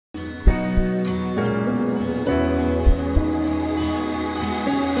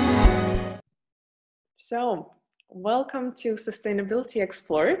So, welcome to Sustainability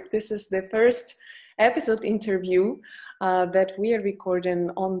Explored. This is the first episode interview that we are recording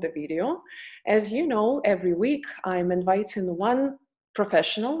on the video. As you know, every week I'm inviting one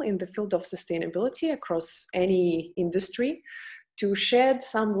professional in the field of sustainability across any industry to shed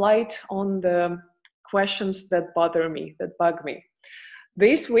some light on the questions that bother me, that bug me.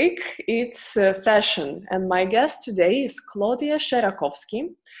 This week it's fashion, and my guest today is Claudia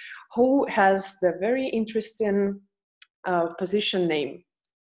Szerakowski, who has the very interesting position name,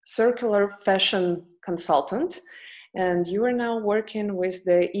 Circular Fashion Consultant. And you are now working with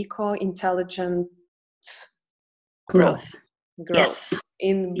the Eco-Intelligent Growth Yes.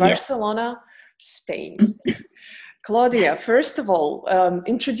 in Barcelona, Spain. Claudia, Yes. First of all,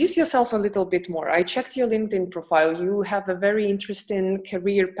 introduce yourself a little bit more. I checked your LinkedIn profile. You have a very interesting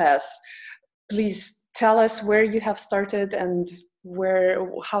career path. Please tell us where you have started and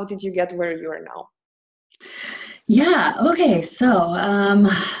how did you get where you are now? Yeah. Okay. So,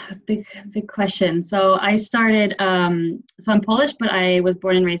 big question. So I started. So I'm Polish, but I was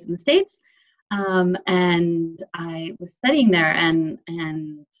born and raised in the States, and I was studying there and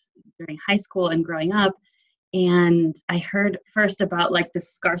during high school and growing up. And I heard first about like the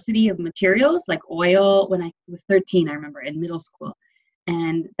scarcity of materials, like oil, when I was 13. I remember in middle school,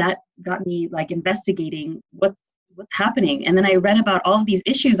 and that got me like investigating what's happening. And then I read about all of these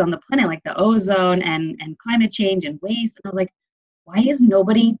issues on the planet, like the ozone and climate change and waste. And I was like, why is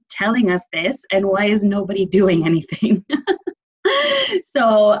nobody telling us this? And why is nobody doing anything?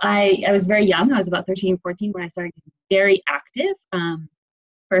 So I was very young. I was about 13, 14 when I started getting very active.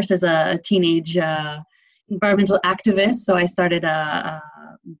 First as a teenage environmental activist. So I started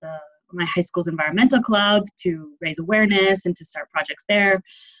my high school's environmental club to raise awareness and to start projects there,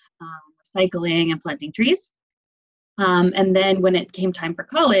 recycling and planting trees. And then when it came time for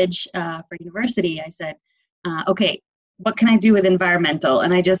college, for university, I said, okay, what can I do with environmental?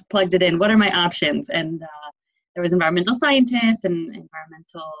 And I just plugged it in. What are my options? And there was environmental scientists and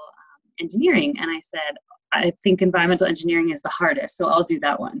environmental engineering. And I said, I think environmental engineering is the hardest, so I'll do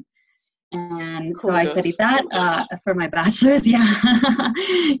that one. And so I studied that for my bachelor's. Yeah,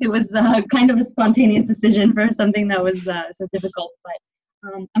 it was kind of a spontaneous decision for something that was so difficult. But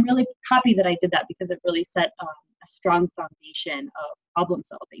I'm really happy that I did that because it really set a strong foundation of problem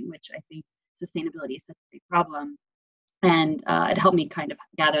solving, which I think sustainability is such a big problem. And it helped me kind of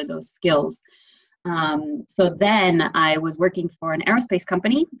gather those skills. So then I was working for an aerospace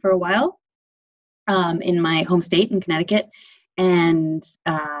company for a while in my home state in Connecticut. And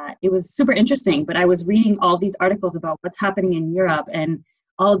it was super interesting, but I was reading all these articles about what's happening in Europe and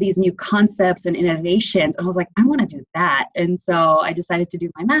all these new concepts and innovations. And I was like, I want to do that. And so I decided to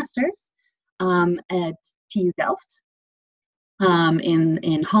do my master's at TU Delft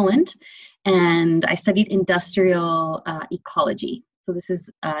in Holland. And I studied industrial ecology. So this is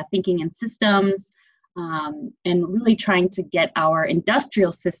thinking in systems and really trying to get our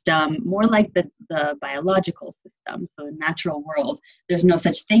industrial system more like the biological system. So in the natural world, there's no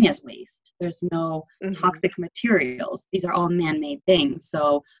such thing as waste. There's no toxic materials. These are all man-made things,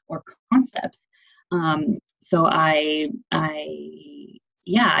 or concepts. So I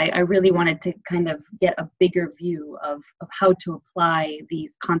really wanted to kind of get a bigger view of how to apply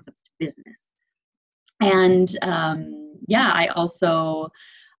these concepts to business. And I also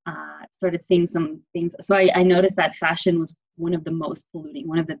started seeing some things. So I noticed that fashion was one of the most polluting,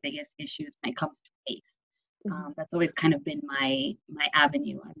 one of the biggest issues when it comes to waste. That's always kind of been my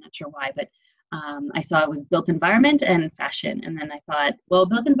avenue. I'm not sure why, but I saw it was built environment and fashion. And then I thought, well,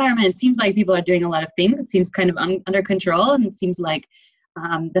 built environment, it seems like people are doing a lot of things. It seems kind of under control. And it seems like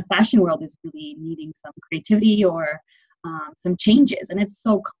the fashion world is really needing some creativity or some changes. And it's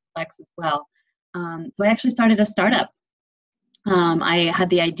so complex as well. So I actually started a startup. I had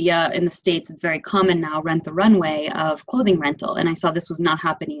the idea in the States, it's very common now, rent the runway of clothing rental. And I saw this was not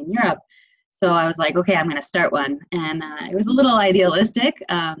happening in Europe. So I was like, okay, I'm going to start one. And it was a little idealistic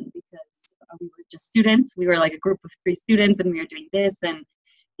because we were just students. We were like a group of 3 students and we were doing this. And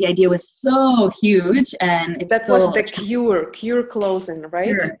the idea was so huge. And that was the Cure clothing, right?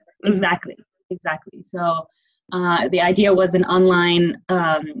 Cure. Exactly. So the idea was an online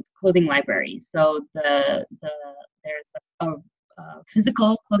clothing library. So there's a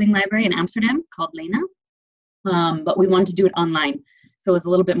physical clothing library in Amsterdam called Lena, but we wanted to do it online. So it was a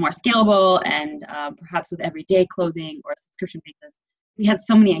little bit more scalable and perhaps with everyday clothing or subscription basis. We had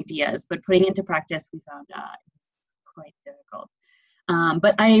so many ideas, but putting it into practice, we found it was quite difficult.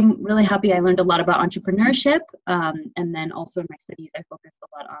 But I'm really happy I learned a lot about entrepreneurship. And then also in my studies, I focused a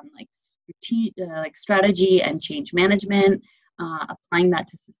lot on like strategy and change management, applying that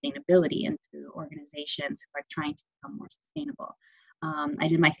to sustainability and to organizations who are trying to become more sustainable. I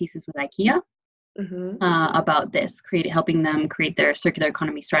did my thesis with IKEA about this, helping them create their circular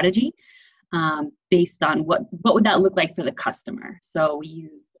economy strategy based on what would that look like for the customer. So we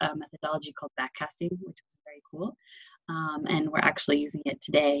used a methodology called backcasting, which was very cool. And we're actually using it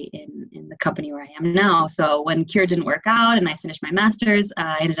today in the company where I am now. So when Cure didn't work out and I finished my master's,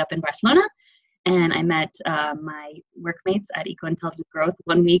 I ended up in Barcelona, and I met my workmates at Eco Intelligent Growth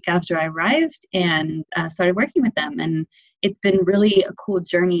 1 week after I arrived, and started working with them. And it's been really a cool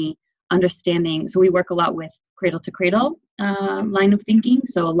journey understanding. So we work a lot with cradle to cradle line of thinking,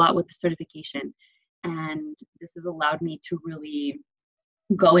 so a lot with the certification. And this has allowed me to really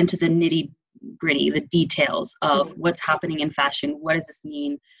go into the nitty gritty, the details of what's happening in fashion, what does this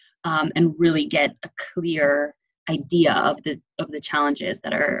mean, and really get a clear idea of the challenges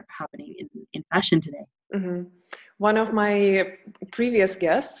that are happening in fashion today. Mm-hmm. One of my previous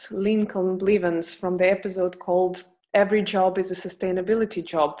guests, Lincoln Blevins, from the episode called "Every Job is a Sustainability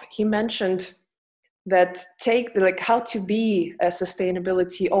Job," he mentioned that how to be a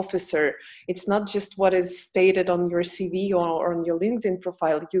sustainability officer. It's not just what is stated on your CV or on your LinkedIn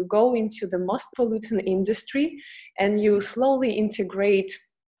profile. You go into the most polluting industry and you slowly integrate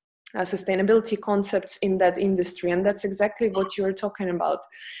sustainability concepts in that industry. And that's exactly what you're talking about.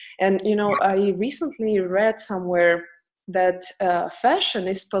 And, I recently read somewhere that fashion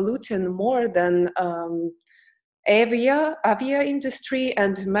is polluting more than avia industry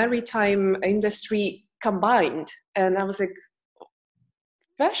and maritime industry combined. And I was like,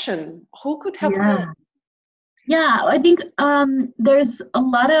 fashion, who could have Yeah, I think there's a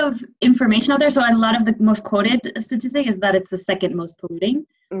lot of information out there. So a lot of the most quoted statistic is that it's the second most polluting.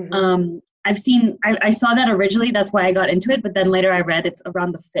 Mm-hmm. I saw that originally, that's why I got into it, but then later I read it's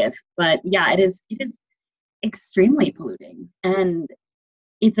around the fifth. But yeah, it is extremely polluting. And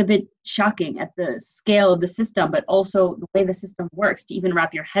it's a bit shocking at the scale of the system, but also the way the system works, to even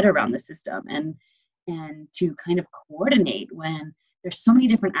wrap your head around the system and to kind of coordinate when there's so many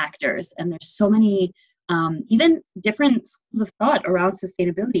different actors and there's so many even different schools of thought around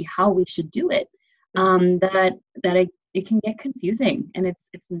sustainability, how we should do it, it can get confusing, and it's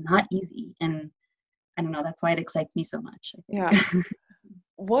not easy. And I don't know, that's why it excites me so much. Yeah.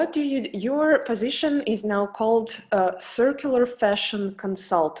 Your position is now called circular fashion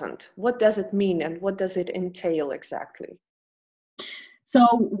consultant. What does it mean and what does it entail exactly?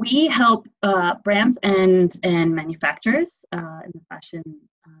 So we help brands and manufacturers in the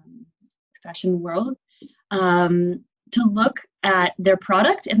fashion world to look at their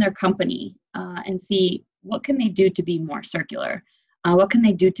product and their company and see what can they do to be more circular, what can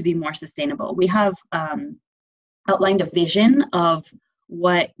they do to be more sustainable. We have outlined a vision of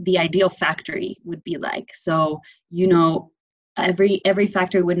what the ideal factory would be like. So, every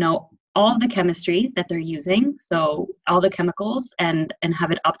factory would know all of the chemistry that they're using, so all the chemicals, and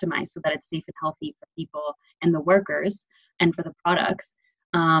have it optimized so that it's safe and healthy for people and the workers and for the products,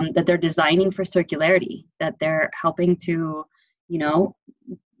 that they're designing for circularity, that they're helping to,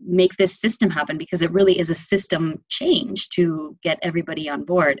 make this system happen, because it really is a system change to get everybody on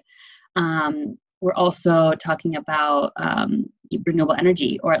board. We're also talking about renewable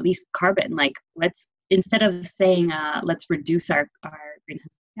energy, or at least carbon. Like, instead of saying, let's reduce our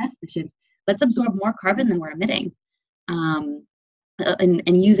greenhouse gas emissions, let's absorb more carbon than we're emitting. And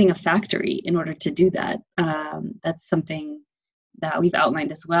using a factory in order to do that. That's something that we've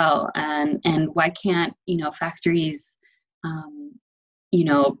outlined as well. And why can't, factories,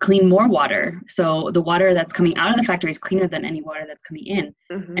 clean more water? So the water that's coming out of the factory is cleaner than any water that's coming in.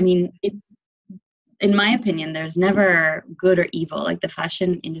 Mm-hmm. I mean, in my opinion, there's never good or evil. Like, the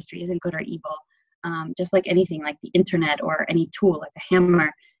fashion industry isn't good or evil. Just like anything, like the internet or any tool, like a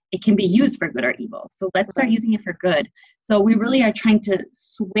hammer, it can be used for good or evil. So let's start using it for good. So we really are trying to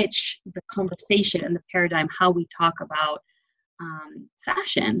switch the conversation and the paradigm, how we talk about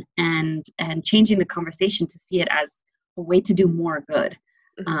fashion, and changing the conversation to see it as a way to do more good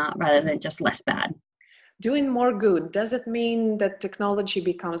rather than just less bad. Doing more good, does it mean that technology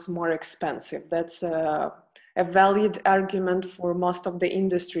becomes more expensive? That's a valid argument for most of the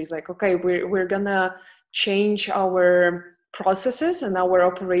industries. Like, okay, we're gonna change our processes and our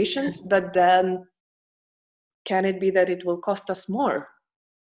operations, but then can it be that it will cost us more?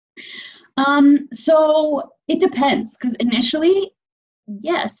 So it depends, because initially,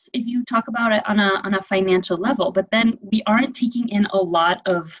 yes, if you talk about it on a financial level, but then we aren't taking in a lot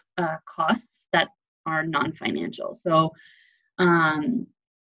of costs that are non-financial. So,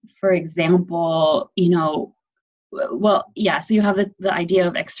 for example, so you have the idea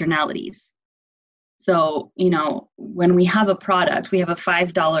of externalities. So, you know, when we have a product, we have a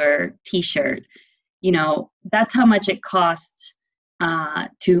 $5 t-shirt, you know, that's how much it costs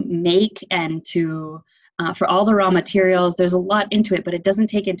to make and to for all the raw materials. There's a lot into it, but it doesn't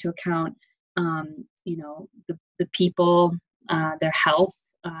take into account, you know, the people, their health.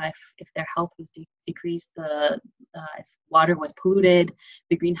 If their health was decreased, if water was polluted,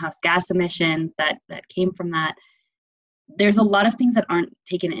 the greenhouse gas emissions that came from that. There's a lot of things that aren't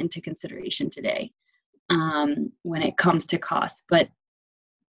taken into consideration today when it comes to cost, but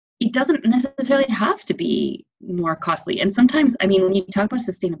it doesn't necessarily have to be more costly. And sometimes, I mean, when you talk about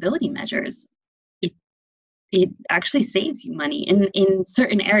sustainability measures, it actually saves you money in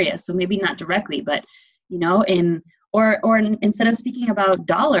certain areas. So maybe not directly, but you know, instead of speaking about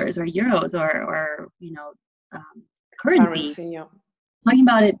dollars or euros or you know, currency, yeah. Talking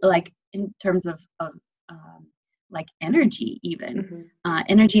about it like in terms of like energy, even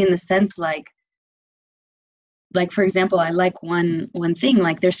energy in the sense like for example, I like one thing,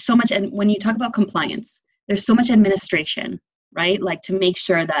 like there's so much, and when you talk about compliance, there's so much administration, right? Like to make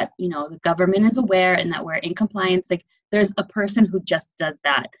sure that, you know, the government is aware and that we're in compliance. Like there's a person who just does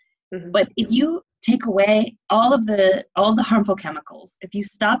that. But if you take away all of the harmful chemicals, if you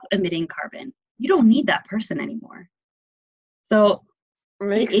stop emitting carbon, you don't need that person anymore. So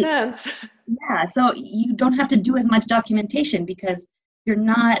makes sense. Yeah, so you don't have to do as much documentation because you're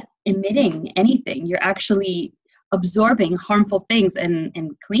not emitting anything. You're actually absorbing harmful things and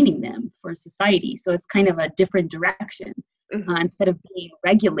cleaning them for society. So it's kind of a different direction. Instead of being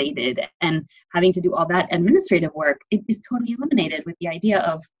regulated and having to do all that administrative work, it is totally eliminated with the idea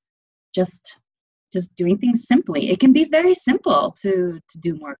of just doing things simply. It can be very simple to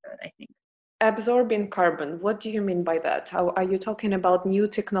do more good, I think. Absorbing carbon, what do you mean by that? How are you talking about new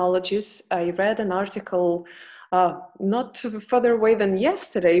technologies? I read an article not further away than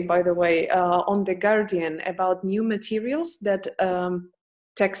yesterday, by the way, on The Guardian about new materials that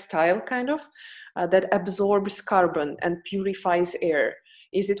textile kind of that absorbs carbon and purifies air.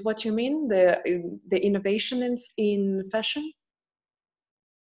 Is it what you mean, the innovation in fashion?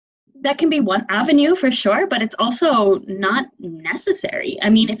 That can be one avenue for sure, but it's also not necessary. I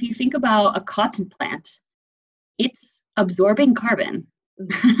mean, if you think about a cotton plant, it's absorbing carbon.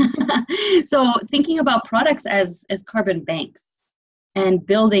 So thinking about products as carbon banks and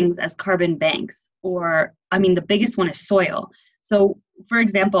buildings as carbon banks, or I mean, the biggest one is soil. So for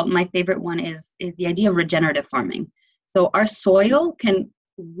example, my favorite one is the idea of regenerative farming. So our soil can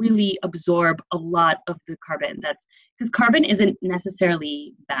really absorb a lot of the carbon because carbon isn't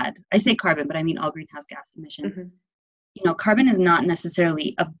necessarily bad. I say carbon, but I mean all greenhouse gas emissions. You know, carbon is not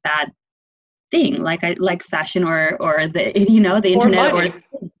necessarily a bad thing, like fashion or the, you know, the internet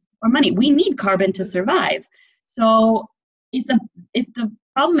or money. We need carbon to survive. So the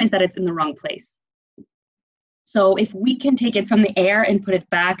problem is that it's in the wrong place. So if we can take it from the air and put it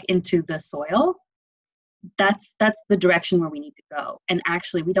back into the soil, that's the direction where we need to go. And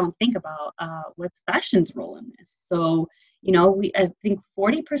actually, we don't think about what's fashion's role in this. So, you know, I think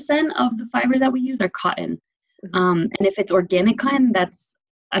 40% of the fiber that we use are cotton. And if it's organic cotton,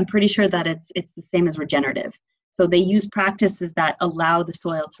 I'm pretty sure that it's the same as regenerative. So they use practices that allow the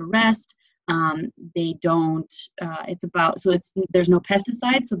soil to rest. They don't, there's no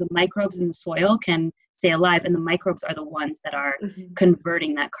pesticides, so the microbes in the soil can stay alive, and the microbes are the ones that are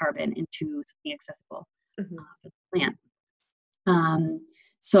converting that carbon into something accessible for the plant.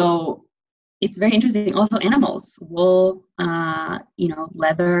 So it's very interesting. Also animals, wool, you know,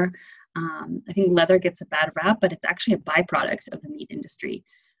 leather. I think leather gets a bad rap, but it's actually a byproduct of the meat industry.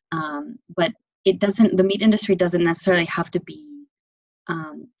 But the meat industry doesn't necessarily have to be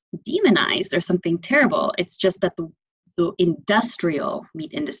demonized or something terrible. It's just that the industrial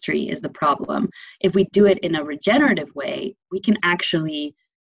meat industry is the problem. If we do it in a regenerative way, we can actually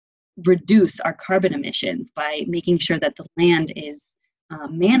reduce our carbon emissions by making sure that the land is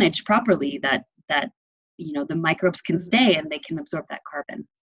managed properly, that you know, the microbes can stay and they can absorb that carbon.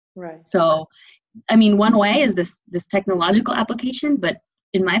 Right. So, I mean, one way is this technological application, but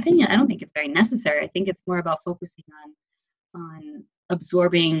in my opinion, I don't think it's very necessary. I think it's more about focusing on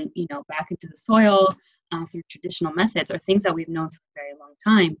absorbing, you know, back into the soil through traditional methods or things that we've known for a very long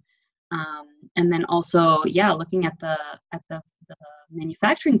time. And then also, looking at the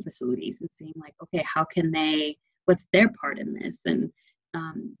manufacturing facilities and seeing like, okay, what's their part in this? And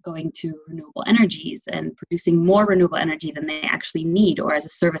going to renewable energies and producing more renewable energy than they actually need, or as a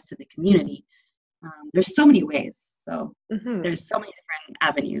service to the community. There's so many ways. So there's so many different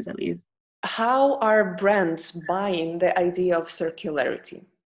avenues, at least. How are brands buying the idea of circularity?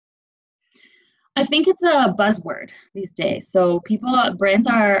 I think it's a buzzword these days. So brands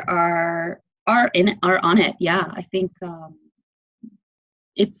are are on it. Yeah, I think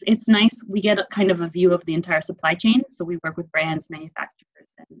it's nice. We get a kind of a view of the entire supply chain. So we work with brands,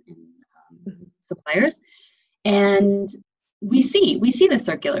 manufacturers, and suppliers, and we see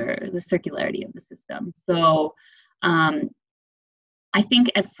the circularity of the system. So I think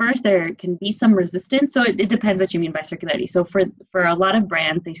at first there can be some resistance. So it depends what you mean by circularity. So for a lot of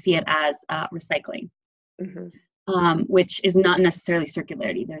brands, they see it as recycling. Which is not necessarily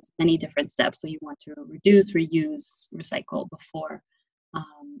circularity. There's many different steps. So you want to reduce, reuse, recycle before,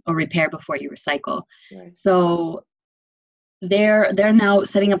 or repair before you recycle. Right. So they're now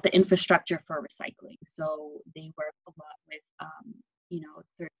setting up the infrastructure for recycling. So they work a lot with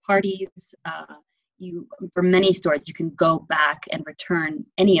third parties. For many stores, you can go back and return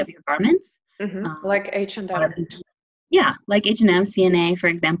any of your garments, like H&M. Yeah, like H&M, CNA, for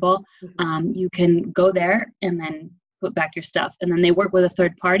example. You can go there and then put back your stuff. And then they work with a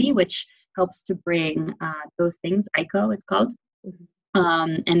third party, which helps to bring those things, ICO it's called.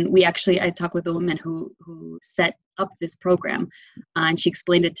 And I talked with a woman who set up this program, and she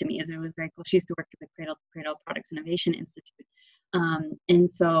explained it to me. It was very cool. She used to work at the Cradle Products Innovation Institute.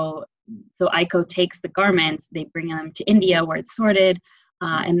 And so ICO takes the garments, they bring them to India where it's sorted.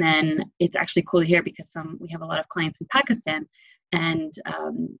 And then it's actually cool to hear because we have a lot of clients in Pakistan, and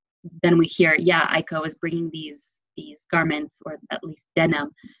then we hear, ICO is bringing these garments, or at least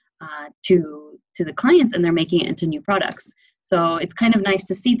denim, to the clients, and they're making it into new products. So it's kind of nice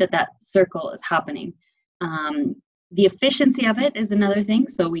to see that circle is happening. The efficiency of it is another thing.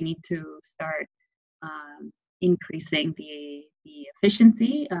 So we need to start increasing the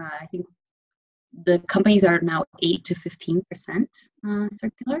efficiency. I think the companies are now 8 to 15%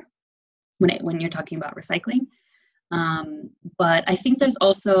 circular when you're talking about recycling. But I think there's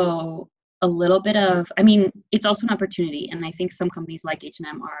also a little bit of, it's also an opportunity. And I think some companies like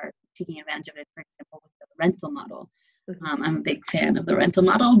H&M are taking advantage of it, for example, with the rental model. I'm a big fan of the rental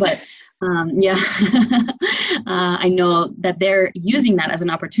model, but I know that they're using that as an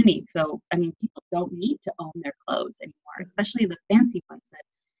opportunity. So, people don't need to own their clothes anymore, especially the fancy ones that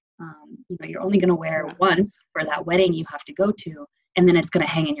you're only going to wear once for that wedding you have to go to, and then it's going to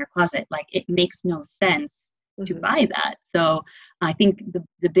hang in your closet. Like, it makes no sense to buy that. So I think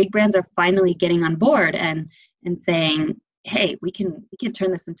the big brands are finally getting on board and saying, hey, we can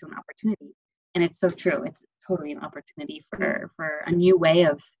turn this into an opportunity. And it's so true. It's totally an opportunity for a new way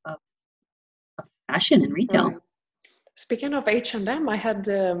of fashion and retail. Speaking of H&M, I had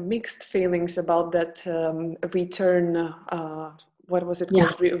mixed feelings about that return. What was it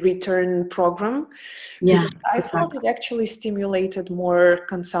called? Return program. Yeah, I thought it actually stimulated more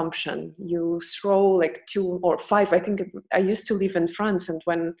consumption. You throw like 2 or 5. I think I used to live in France, and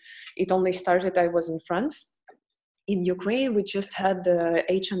when it only started, I was in France. In Ukraine, we just had the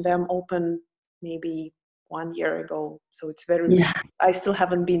H&M open maybe 1 year ago. So it's I still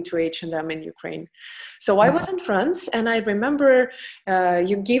haven't been to H&M in Ukraine. So I was in France, and I remember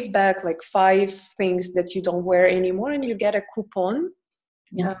you give back like 5 things that you don't wear anymore, and you get a coupon,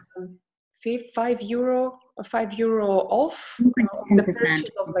 €5 off the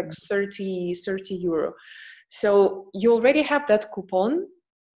purchase of like 30 euro. So you already have that coupon,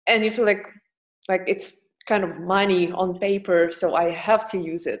 and you feel like it's kind of money on paper, so I have to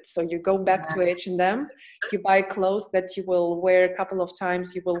use it. So you go back to H&M, you buy clothes that you will wear a couple of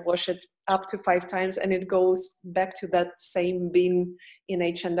times, you will wash it up to 5 times, and it goes back to that same bin in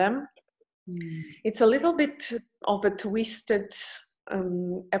H&M. It's a little bit of a twisted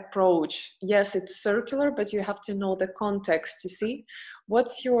approach. Yes, it's circular, but you have to know the context, you see.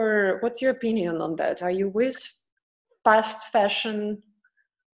 What's your opinion on that? Are you with fast fashion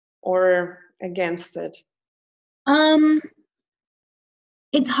or against it?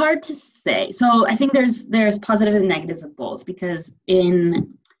 It's hard to say. So I think there's positives and negatives of both, because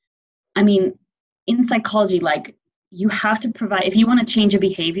in psychology, like, you have to provide, if you want to change a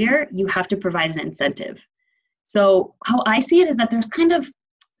behavior, you have to provide an incentive. So how I see it is that there's kind of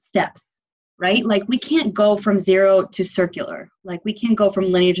steps, right? Like, we can't go from 0 to circular. Like, we can't go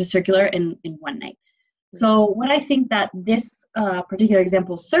from linear to circular in one night. So what I think that this particular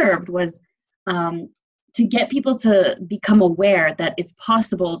example served was to get people to become aware that it's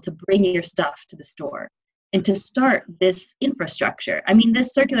possible to bring your stuff to the store and to start this infrastructure.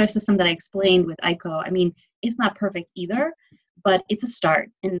 This circular system that I explained with ICO, it's not perfect either, but it's a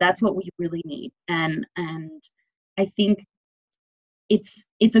start, and that's what we really need. And I think it's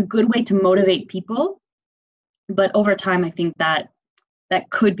a good way to motivate people, but over time, I think that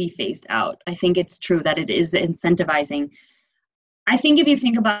could be phased out. I think it's true that it is incentivizing. I think if you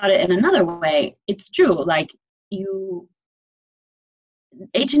think about it in another way, it's true. Like,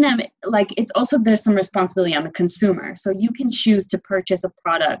 H&M, like, it's also, there's some responsibility on the consumer. So you can choose to purchase a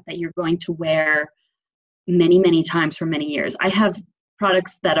product that you're going to wear many, many times for many years. I have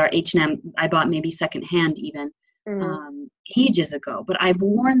products that are H&M, I bought maybe secondhand even ages ago, but I've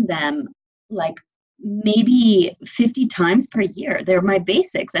worn them like maybe 50 times per year. They're my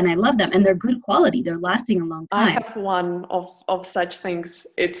basics and I love them, and they're good quality. They're lasting a long time. I have one of such things.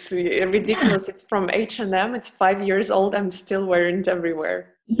 It's ridiculous. Yeah. It's from H&M. It's 5 years old. I'm still wearing it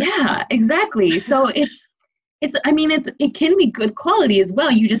everywhere. Yeah, exactly. So it can be good quality as well.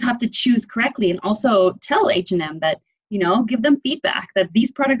 You just have to choose correctly, and also tell H&M that, give them feedback that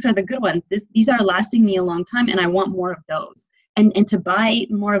these products are the good ones. These are lasting me a long time, and I want more of those. And to buy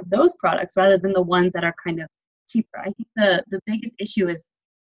more of those products rather than the ones that are kind of cheaper. I think the biggest issue is,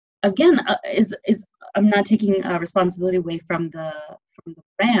 again, is I'm not taking responsibility away from the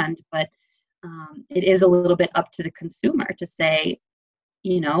brand, but it is a little bit up to the consumer to say,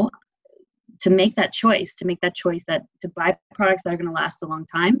 to make that choice that to buy products that are going to last a long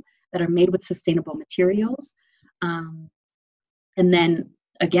time, that are made with sustainable materials. And then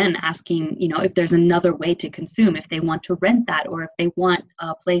again, asking, if there's another way to consume, if they want to rent that, or if they want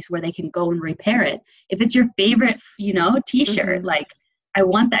a place where they can go and repair it. If it's your favorite, t-shirt, like, I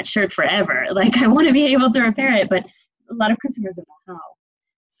want that shirt forever. Like, I want to be able to repair it, but a lot of consumers don't know how.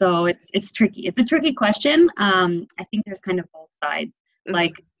 So it's tricky. It's a tricky question. I think there's kind of both sides.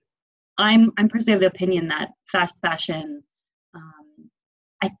 Like, I'm personally of the opinion that fast fashion,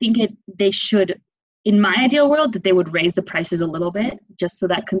 I think they should, in my ideal world, that they would raise the prices a little bit just so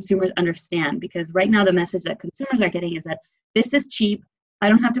that consumers understand. Because right now the message that consumers are getting is that this is cheap. I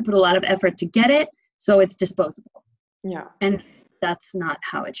don't have to put a lot of effort to get it, so it's disposable. Yeah. And that's not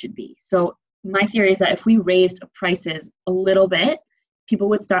how it should be. So my theory is that if we raised prices a little bit, people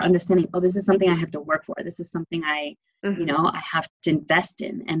would start understanding, oh, this is something I have to work for. This is something I have to invest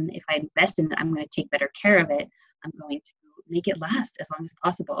in. And if I invest in it, I'm going to take better care of it. I'm going to make it last as long as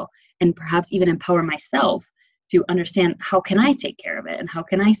possible, and perhaps even empower myself to understand, how can I take care of it and how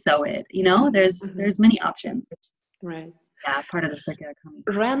can I sew it? There's many options. Right. Yeah, part of the circular economy.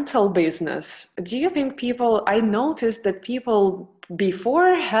 Rental business. Do you think I noticed that people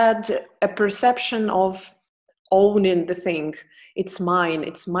before had a perception of owning the thing. It's mine,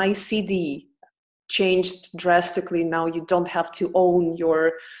 it's my CD. Changed drastically. Now you don't have to own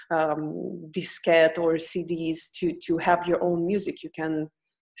your diskette or CDs to have your own music. You can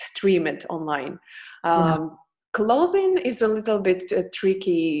stream it online. Clothing is a little bit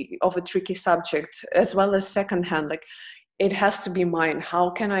tricky subject, as well as secondhand. Like, it has to be mine.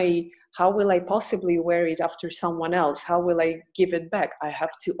 How will I possibly wear it after someone else? How will I give it back? I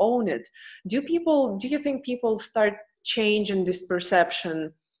have to own it. Do you think people start changing this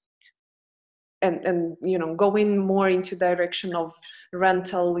perception and going more into direction of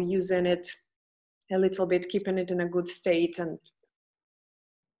rental, using it a little bit, keeping it in a good state and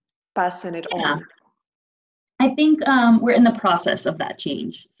passing it on? I think we're in the process of that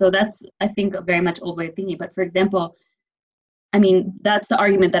change. So that's, I think, a very much old way of thinking. But for example, I mean, that's the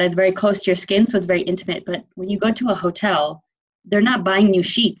argument that is very close to your skin, so it's very intimate. But when you go to a hotel, they're not buying new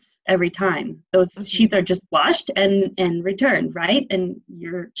sheets every time. Those sheets are just washed and returned, right? And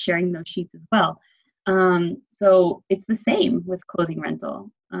you're sharing those sheets as well. So it's the same with clothing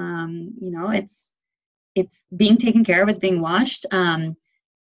rental. It's being taken care of, it's being washed. And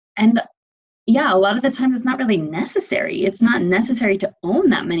yeah, a lot of the times it's not really necessary. It's not necessary to own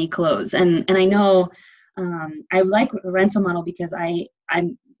that many clothes. And I know I like the rental model because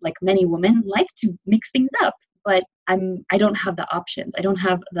I'm like many women, like to mix things up. But I don't have the options. I don't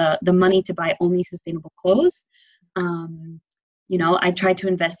have the money to buy only sustainable clothes. I try to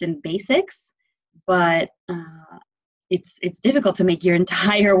invest in basics, but it's difficult to make your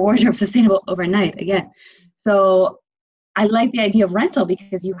entire wardrobe sustainable overnight again. So I like the idea of rental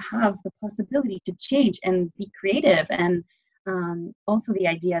because you have the possibility to change and be creative, and also the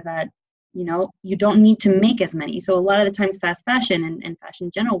idea that you don't need to make as many. So a lot of the times fast fashion and fashion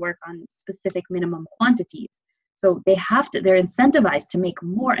in general work on specific minimum quantities. So they're incentivized to make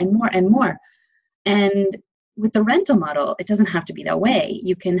more and more and more. And with the rental model, it doesn't have to be that way.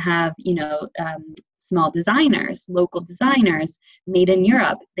 You can have, small designers, local designers made in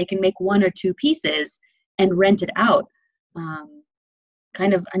Europe. They can make 1 or 2 pieces and rent it out.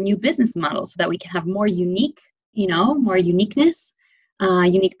 Kind of a new business model so that we can have more unique, more uniqueness,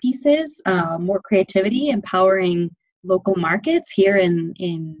 unique pieces, more creativity, empowering local markets here in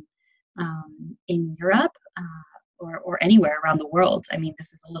Europe. Or anywhere around the world. I mean,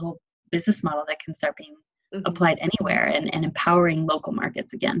 this is a little business model that can start being applied anywhere and empowering local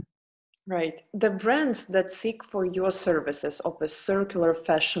markets again. Right. The brands that seek for your services of a circular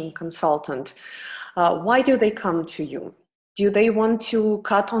fashion consultant, why do they come to you? Do they want to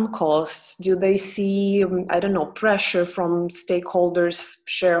cut on costs? Do they see, I don't know, pressure from stakeholders,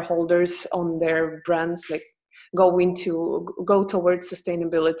 shareholders on their brands, like go towards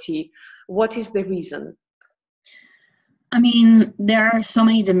sustainability? What is the reason? I mean, there are so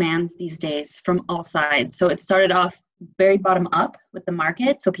many demands these days from all sides. So it started off very bottom up with the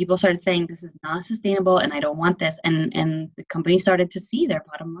market. So people started saying this is not sustainable and I don't want this. And the company started to see their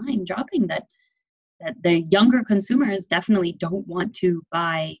bottom line dropping, that the younger consumers definitely don't want to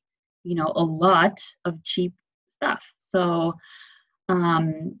buy, you know, a lot of cheap stuff. So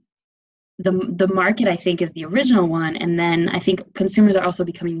the market, I think, is the original one. And then I think consumers are also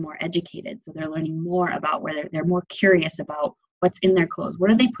becoming more educated. So they're learning more about where they're more curious about what's in their clothes.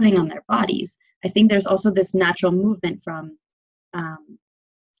 What are they putting on their bodies? I think there's also this natural movement from,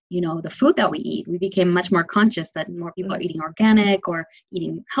 you know, the food that we eat. We became much more conscious that more people are eating organic or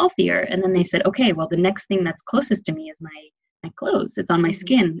eating healthier. And then they said, okay, well, the next thing that's closest to me is my clothes. It's on my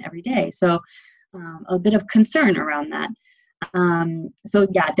skin every day. So a bit of concern around that. So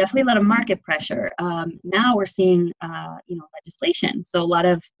yeah, definitely a lot of market pressure. Now we're seeing, you know, legislation. So a lot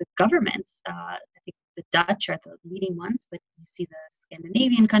of the governments, I think the Dutch are the leading ones, but you see the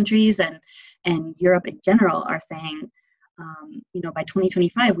Scandinavian countries and Europe in general are saying, you know, by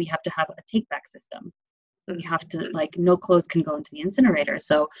 2025, we have to have a take-back system. We have to, like, no clothes can go into the incinerator.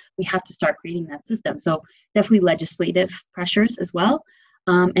 So we have to start creating that system. So definitely legislative pressures as well.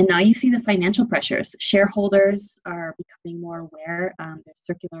 And now you see the financial pressures. Shareholders are becoming more aware. There's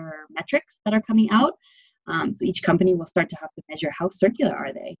circular metrics that are coming out. So each company will start to have to measure how circular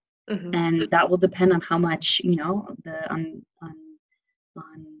are they. And that will depend on how much, you know, on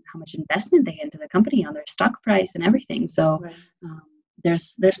how much investment they get into the company, on their stock price and everything. So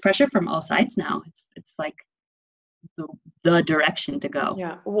there's pressure from all sides now. It's like the direction to go.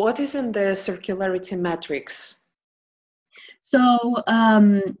 Yeah. What is in the circularity metrics? So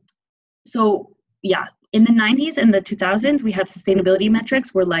yeah, in the 90s and the 2000s, we had sustainability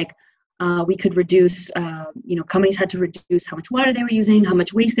metrics where, like, we could reduce, you know, companies had to reduce how much water they were using, how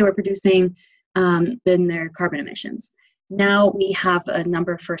much waste they were producing, then their carbon emissions. Now we have a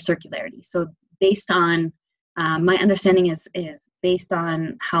number for circularity. So based on, my understanding is based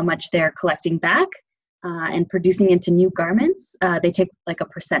on how much they're collecting back and producing into new garments, they take like a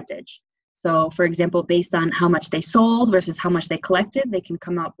percentage. So, for example, based on how much they sold versus how much they collected, they can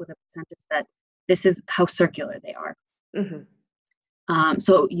come up with a percentage that this is how circular they are.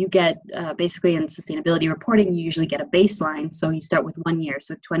 So you get, basically in sustainability reporting, you usually get a baseline. So you start with 1 year.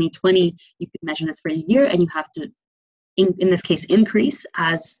 So 2020, you could measure this for a year, and you have to, in this case, increase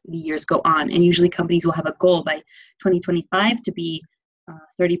as the years go on. And usually companies will have a goal by 2025 to be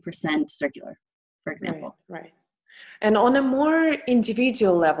 30% circular, for example. Right. And on a more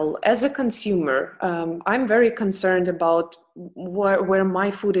individual level, as a consumer, I'm very concerned about where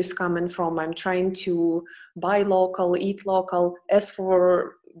my food is coming from. I'm trying to buy local, eat local. As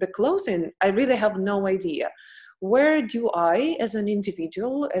for the clothing, I really have no idea. Where do I, as an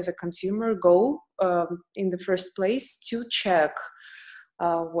individual, as a consumer, go in the first place to check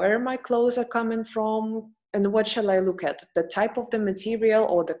where my clothes are coming from? And what shall I look at? The type of the material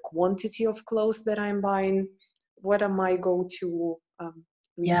or the quantity of clothes that I'm buying? What are my go-to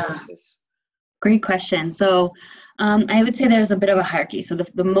resources? Great question. So I would say there's a bit of a hierarchy. So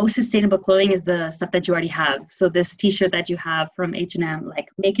the most sustainable clothing is the stuff that you already have. So this t-shirt that you have from H&M, like,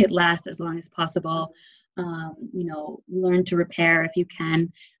 make it last as long as possible. You know, learn to repair if you can.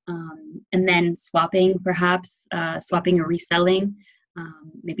 And then swapping, perhaps, swapping or reselling.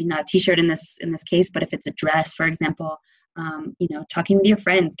 Maybe not a t-shirt in this case, but if it's a dress, for example, you know, talking with your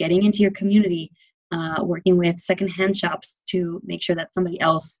friends, getting into your community, working with secondhand shops to make sure that somebody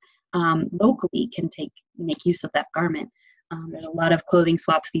else locally can make use of that garment. There's a lot of clothing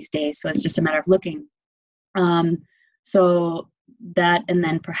swaps these days, so it's just a matter of looking. So that, and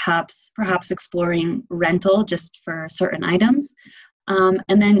then perhaps exploring rental just for certain items.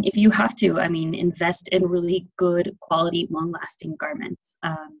 And then if you have to, I mean, invest in really good quality, long-lasting garments.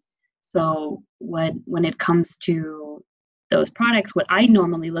 So when it comes to those products, what I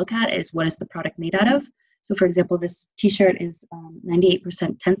normally look at is what is the product made out of. So for example, this t-shirt is 98%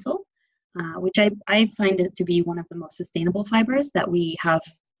 tencel, which I find it to be one of the most sustainable fibers that we have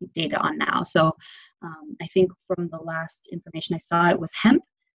data on now. So I think from the last information I saw, it was hemp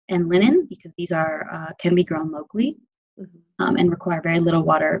and linen, because these are can be grown locally and require very little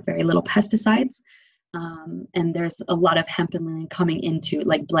water, very little pesticides. And there's a lot of hemp and linen coming into,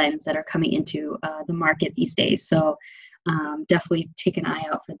 like, blends that are coming into the market these days. So definitely take an eye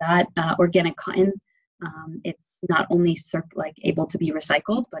out for that. Organic cotton, it's not only able to be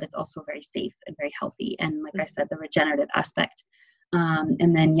recycled, but it's also very safe and very healthy. And like I said, the regenerative aspect.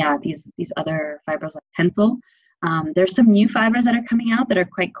 And then, these other fibers like tencel. There's some new fibers that are coming out that are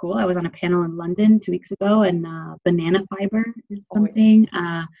quite cool. I was on a panel in London 2 weeks ago, and banana fiber is something.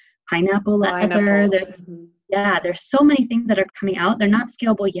 Pineapple leather. There's so many things that are coming out. They're not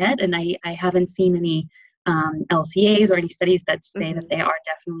scalable yet, and I haven't seen any LCAs or any studies that say that they are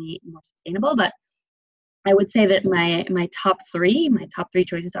definitely more sustainable. But I would say that my top three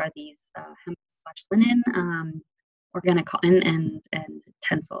choices are these hemp/linen, organic cotton, and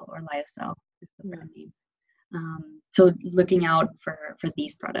tencel or lyocell is the brand name. So looking out for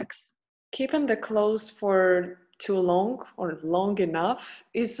these products. Keeping the clothes for too long or long enough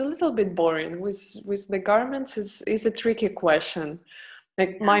is a little bit boring. With the garments is a tricky question.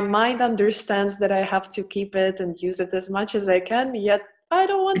 Like my mind understands that I have to keep it and use it as much as I can, yet I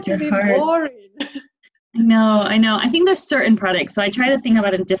don't want to be boring. I know. I think there's certain products. So I try to think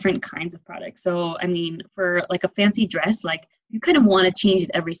about in different kinds of products. So, I mean, for like a fancy dress, like you kind of want to change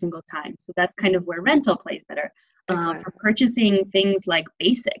it every single time. So that's kind of where rental plays better. Exactly. For purchasing things like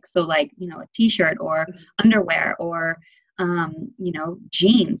basics. So like, a t-shirt or underwear or,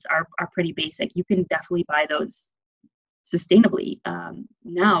 jeans are pretty basic. You can definitely buy those sustainably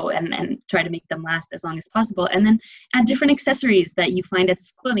now and try to make them last as long as possible, and then add different accessories that you find at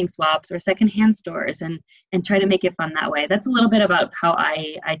clothing swaps or secondhand stores and try to make it fun that way. That's a little bit about how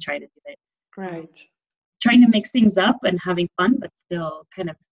I try to do it. Right. Trying to mix things up and having fun, but still kind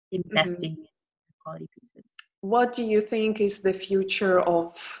of investing in quality pieces. What do you think is the future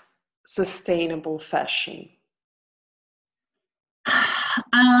of sustainable fashion?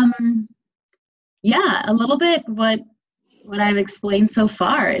 A little bit what I've explained so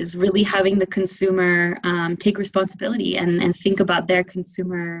far is really having the consumer take responsibility and think about their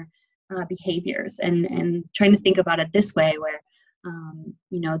consumer behaviors and trying to think about it this way where,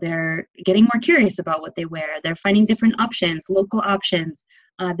 they're getting more curious about what they wear. They're finding different options, local options.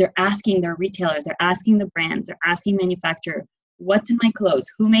 They're asking their retailers, they're asking the brands, they're asking manufacturer, what's in my clothes?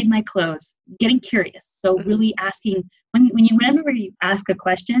 Who made my clothes? Getting curious. So really asking, whenever you ask a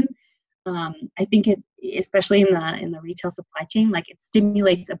question, I think it, especially in the retail supply chain, like it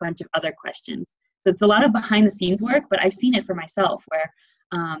stimulates a bunch of other questions. So it's a lot of behind the scenes work, but I've seen it for myself where,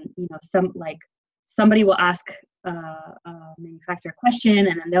 somebody will ask a manufacturer a question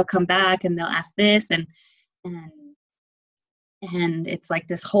and then they'll come back and they'll ask this and it's like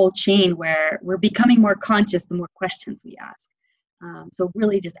this whole chain where we're becoming more conscious the more questions we ask. So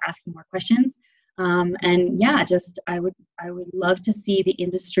really just asking more questions. I would love to see the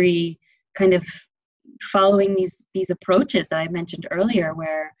industry kind of following these approaches that I mentioned earlier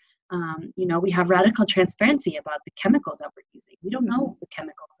where, we have radical transparency about the chemicals that we're using. We don't know the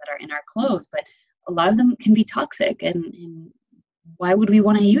chemicals that are in our clothes, but a lot of them can be toxic. And why would we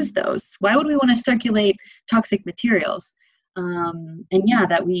want to use those? Why would we want to circulate toxic materials?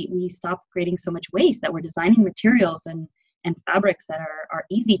 That we stop creating so much waste, that we're designing materials and fabrics that are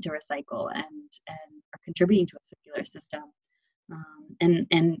easy to recycle and are contributing to a circular system.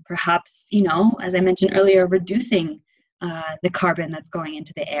 And perhaps, as I mentioned earlier, reducing the carbon that's going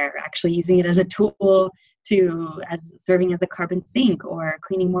into the air, actually using it as a tool as serving as a carbon sink or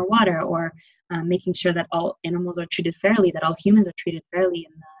cleaning more water or making sure that all animals are treated fairly, that all humans are treated fairly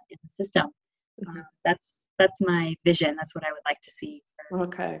in the system. That's my vision. That's what I would like to see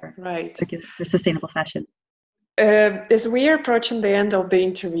for sustainable fashion. As we are approaching the end of the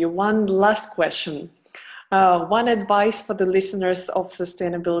interview, one last question. One advice for the listeners of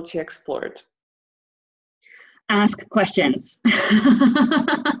Sustainability Explored. Ask questions.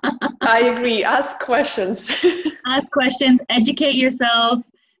 I agree. Ask questions. Ask questions. Educate yourself.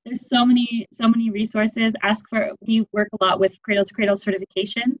 There's so many resources. We work a lot with Cradle to Cradle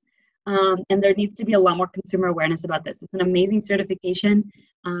certification. And there needs to be a lot more consumer awareness about this. It's an amazing certification.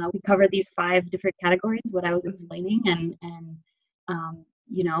 We cover these 5 different categories, what I was explaining, and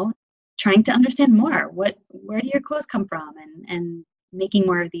trying to understand more. Where do your clothes come from, and making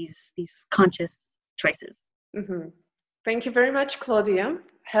more of these conscious choices. Thank you very much, Claudia.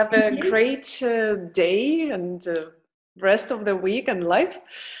 Have a great day and rest of the week and life.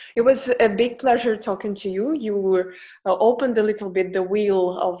 It was a big pleasure talking to you. You opened a little bit the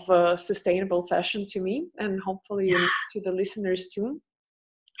wheel of sustainable fashion to me, and hopefully to the listeners too.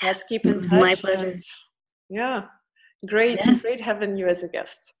 Let's keep in touch. My pleasure. Great having you as a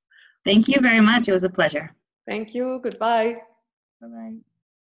guest. Thank you very much. It was a pleasure. Thank you. Goodbye. Bye-bye.